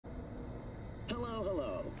Hello,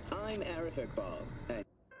 hello. I'm Arif Iqbal.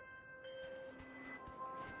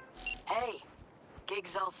 Hey,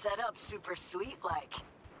 gig's all set up super sweet like.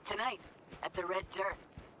 Tonight, at the Red Dirt.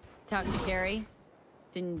 Talked to Carrie?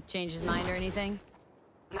 Didn't change his mind or anything?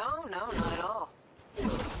 No, not at all.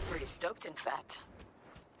 He's pretty stoked, in fact.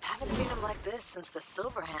 Haven't seen him like this since the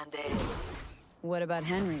Silverhand days. What about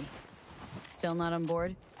Henry? Still not on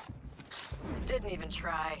board? Didn't even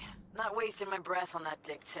try. Not wasting my breath on that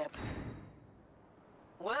dick tip.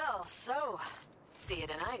 Well, so, see you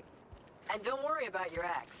tonight. And don't worry about your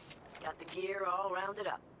axe. Got the gear all rounded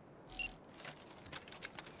up.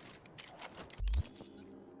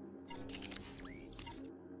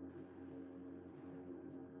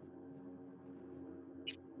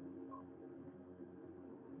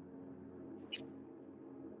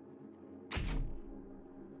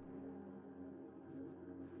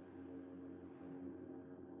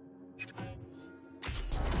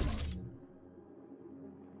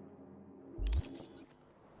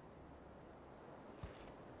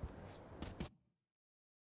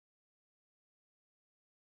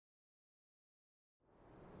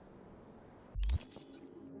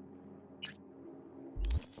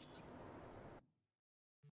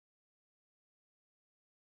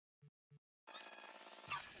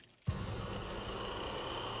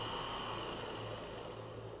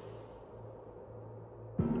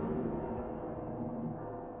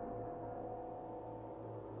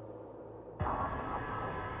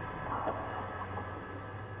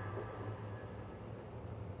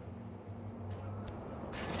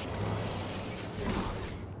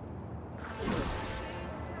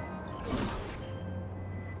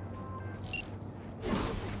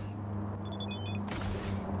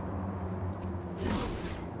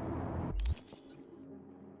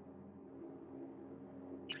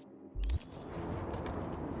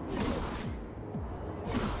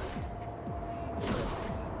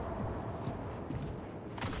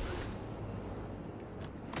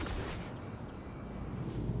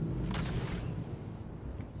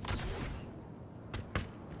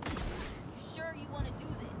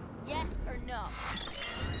 No.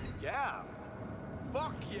 Yeah.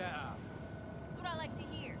 Fuck yeah. That's what I like to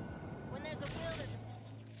hear. When there's a will, there's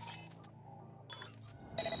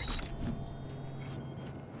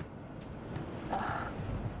a...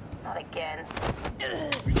 Not again.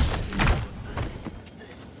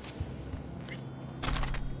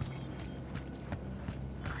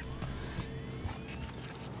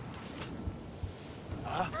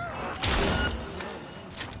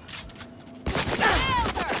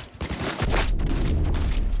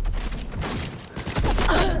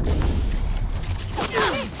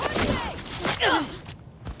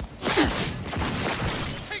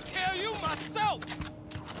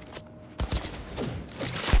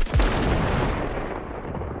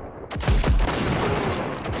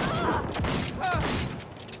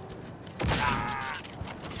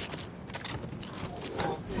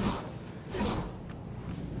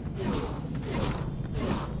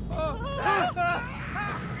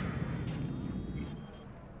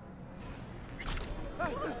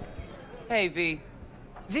 Hey, V.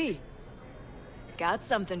 V. Got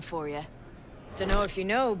something for you. Dunno if you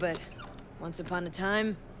know, but once upon a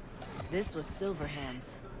time, this was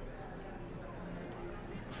Silverhand's.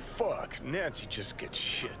 Fuck, Nancy just gets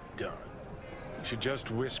shit done. Should just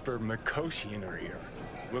whisper Mikoshi in her ear.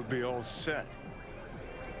 We'll be all set.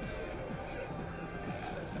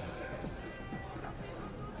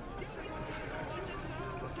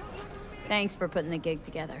 Thanks for putting the gig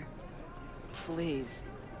together. Please.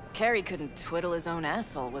 Carrie couldn't twiddle his own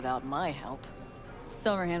asshole without my help.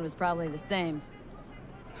 Silverhand was probably the same.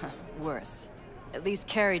 Worse. At least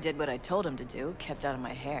Carrie did what I told him to do, kept out of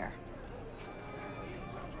my hair.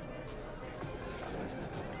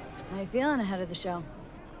 How you feeling ahead of the show?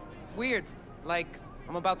 Weird. Like,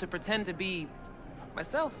 I'm about to pretend to be...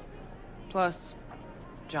 myself. Plus,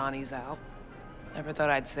 Johnny's out. Never thought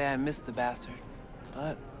I'd say I missed the bastard.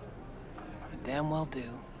 But... I damn well do.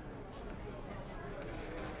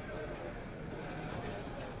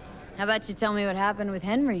 How about you tell me what happened with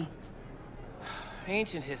Henry?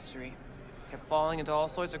 Ancient history. Kept falling into all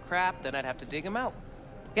sorts of crap, then I'd have to dig him out.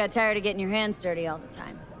 Got tired of getting your hands dirty all the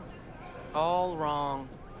time. All wrong.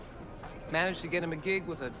 Managed to get him a gig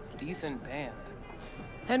with a decent band.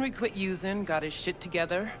 Henry quit using, got his shit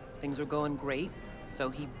together. Things were going great, so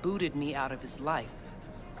he booted me out of his life.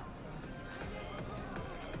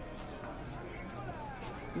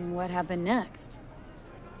 What happened next?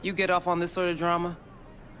 You get off on this sort of drama?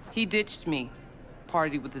 He ditched me.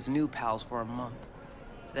 Partied with his new pals for a month.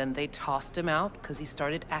 Then they tossed him out because he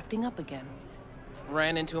started acting up again.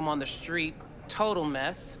 Ran into him on the street. Total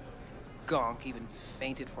mess. gonk even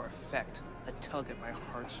fainted for effect. A tug at my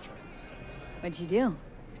heartstrings. What'd you do?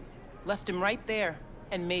 Left him right there,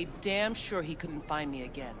 and made damn sure he couldn't find me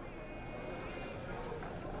again.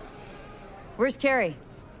 Where's Carrie?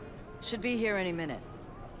 Should be here any minute.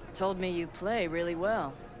 Told me you play really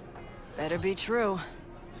well. Better be true,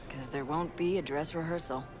 because there won't be a dress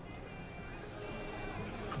rehearsal.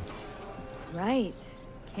 Right.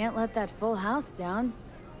 Can't let that full house down.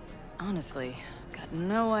 Honestly, got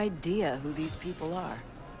no idea who these people are.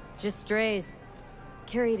 Just strays.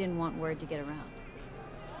 Carrie didn't want word to get around.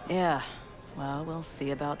 Yeah, well, we'll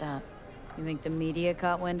see about that. You think the media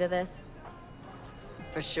caught wind of this?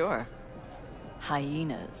 For sure.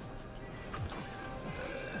 Hyenas.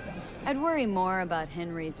 I'd worry more about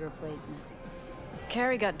Henry's replacement.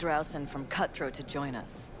 Carrie got Drowson from Cutthroat to join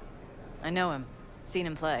us. I know him. Seen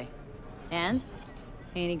him play. And?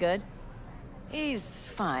 Any good? He's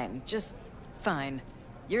fine. Just fine.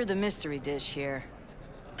 You're the mystery dish here.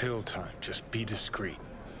 Pill time. Just be discreet.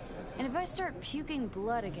 And if I start puking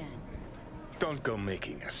blood again? Don't go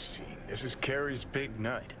making a scene. This is Carrie's big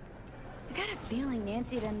night. I got a feeling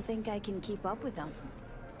Nancy doesn't think I can keep up with them.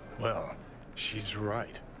 Well, she's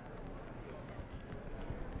right.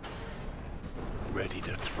 Ready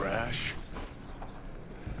to thrash?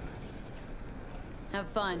 Have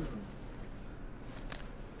fun.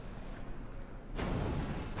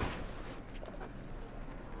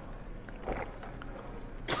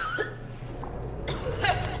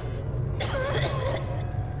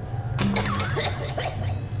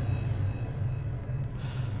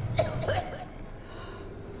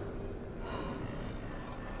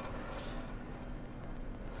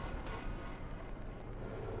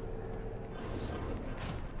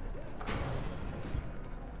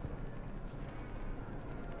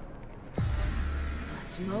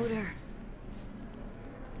 It's motor.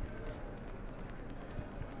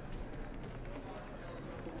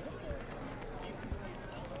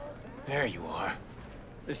 There you are.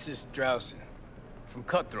 This is Drowson, from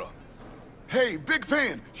Cutthroat. Hey, big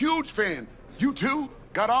fan, huge fan. You too?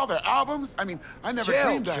 Got all their albums? I mean, I never Chill,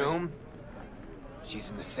 dreamed I... Joom. She's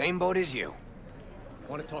in the same boat as you.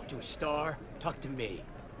 Want to talk to a star? Talk to me.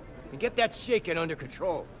 And get that shaking under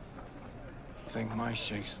control. I think my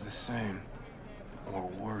shakes are the same. Or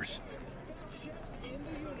worse.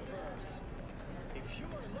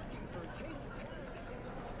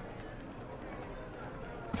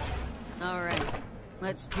 All right,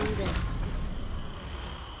 let's do this.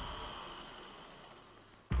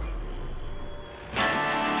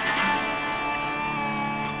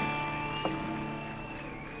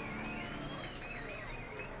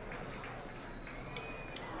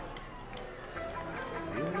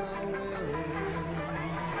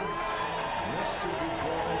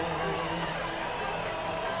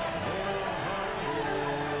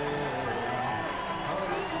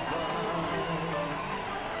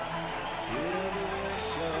 Hear the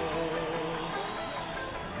wish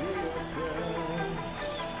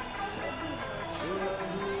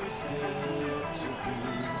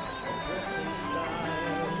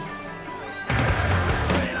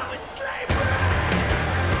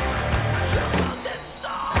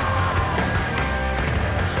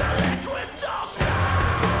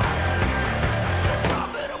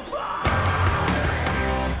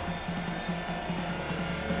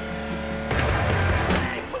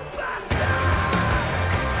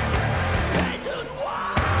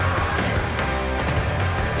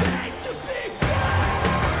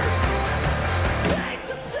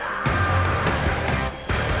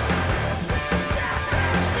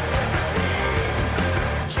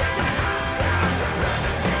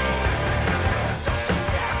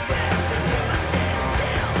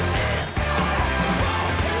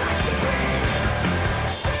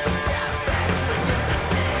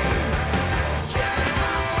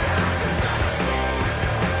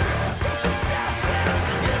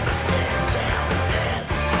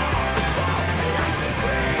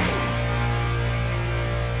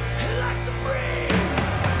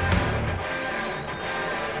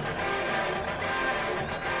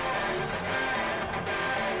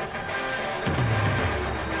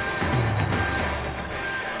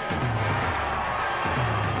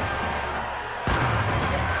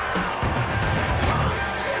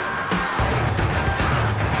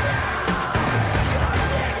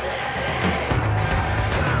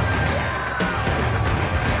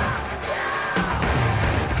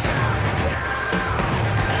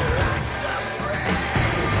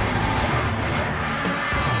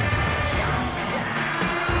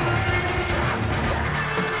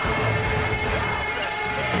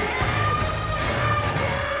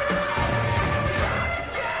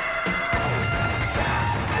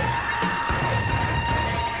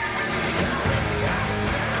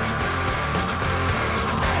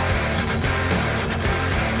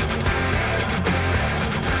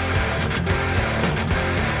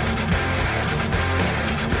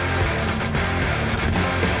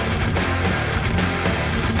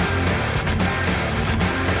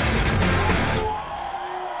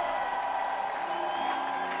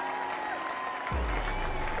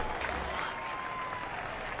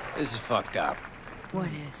fucked up. What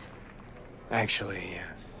is? Actually,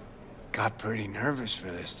 got pretty nervous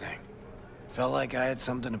for this thing. Felt like I had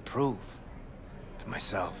something to prove. To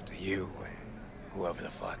myself, to you, and whoever the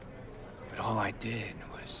fuck. But all I did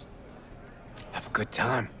was have a good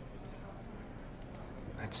time.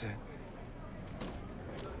 That's it.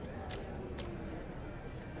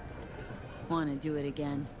 Want to do it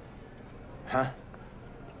again? Huh?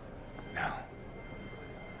 No.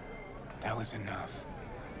 That was enough.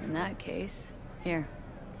 In that case, here.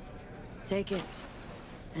 Take it.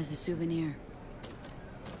 As a souvenir.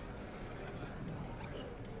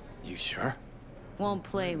 You sure? Won't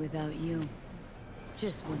play without you.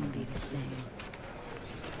 Just wouldn't be the same.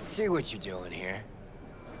 See what you're doing here.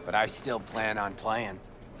 But I still plan on playing.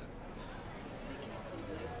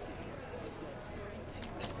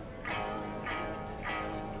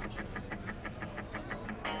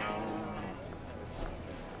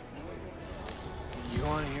 You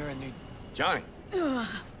want to hear a new... Johnny.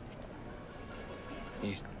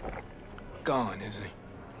 He's gone, isn't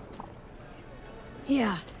he?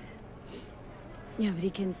 Yeah. Yeah, but he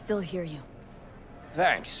can still hear you.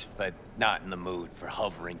 Thanks, but not in the mood for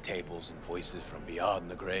hovering tables and voices from beyond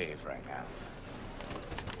the grave right now.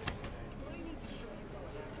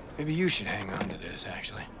 Maybe you should hang on to this,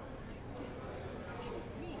 actually.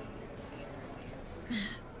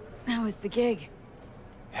 How was the gig?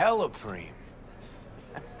 Hella preem.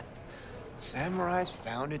 Samurai's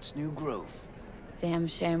found its new groove. Damn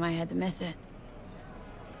shame I had to miss it.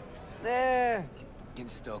 Can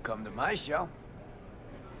still come to my show.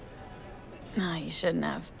 No, you shouldn't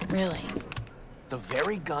have. Really. The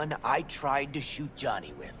very gun I tried to shoot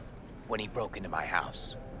Johnny with when he broke into my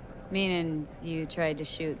house. Meaning you tried to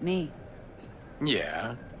shoot me.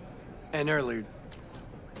 Yeah. And earlier...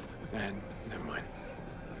 And never mind.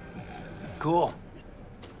 Cool.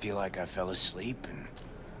 Feel like I fell asleep and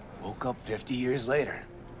woke up 50 years later.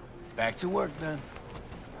 Back to work then.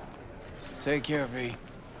 Take care, V.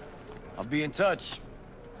 I'll be in touch.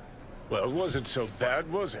 Well, it wasn't so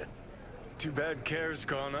bad, was it? Too bad Care's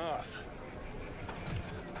gone off.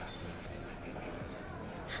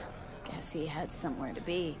 Guess he had somewhere to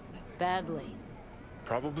be. Badly.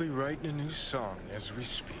 Probably writing a new song as we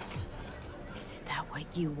speak. Isn't that what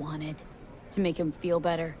you wanted? To make him feel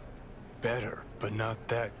better? Better, but not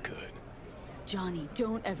that good. Johnny,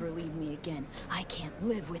 don't ever leave me again. I can't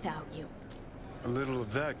live without you. A little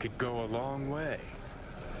of that could go a long way.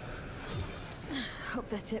 Hope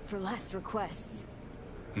that's it for last requests.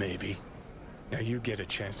 Maybe. Now you get a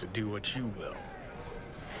chance to do what you will.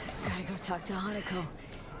 Gotta go talk to Hanako.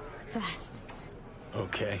 Fast.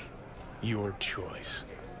 Okay. Your choice.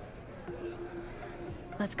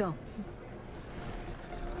 Let's go.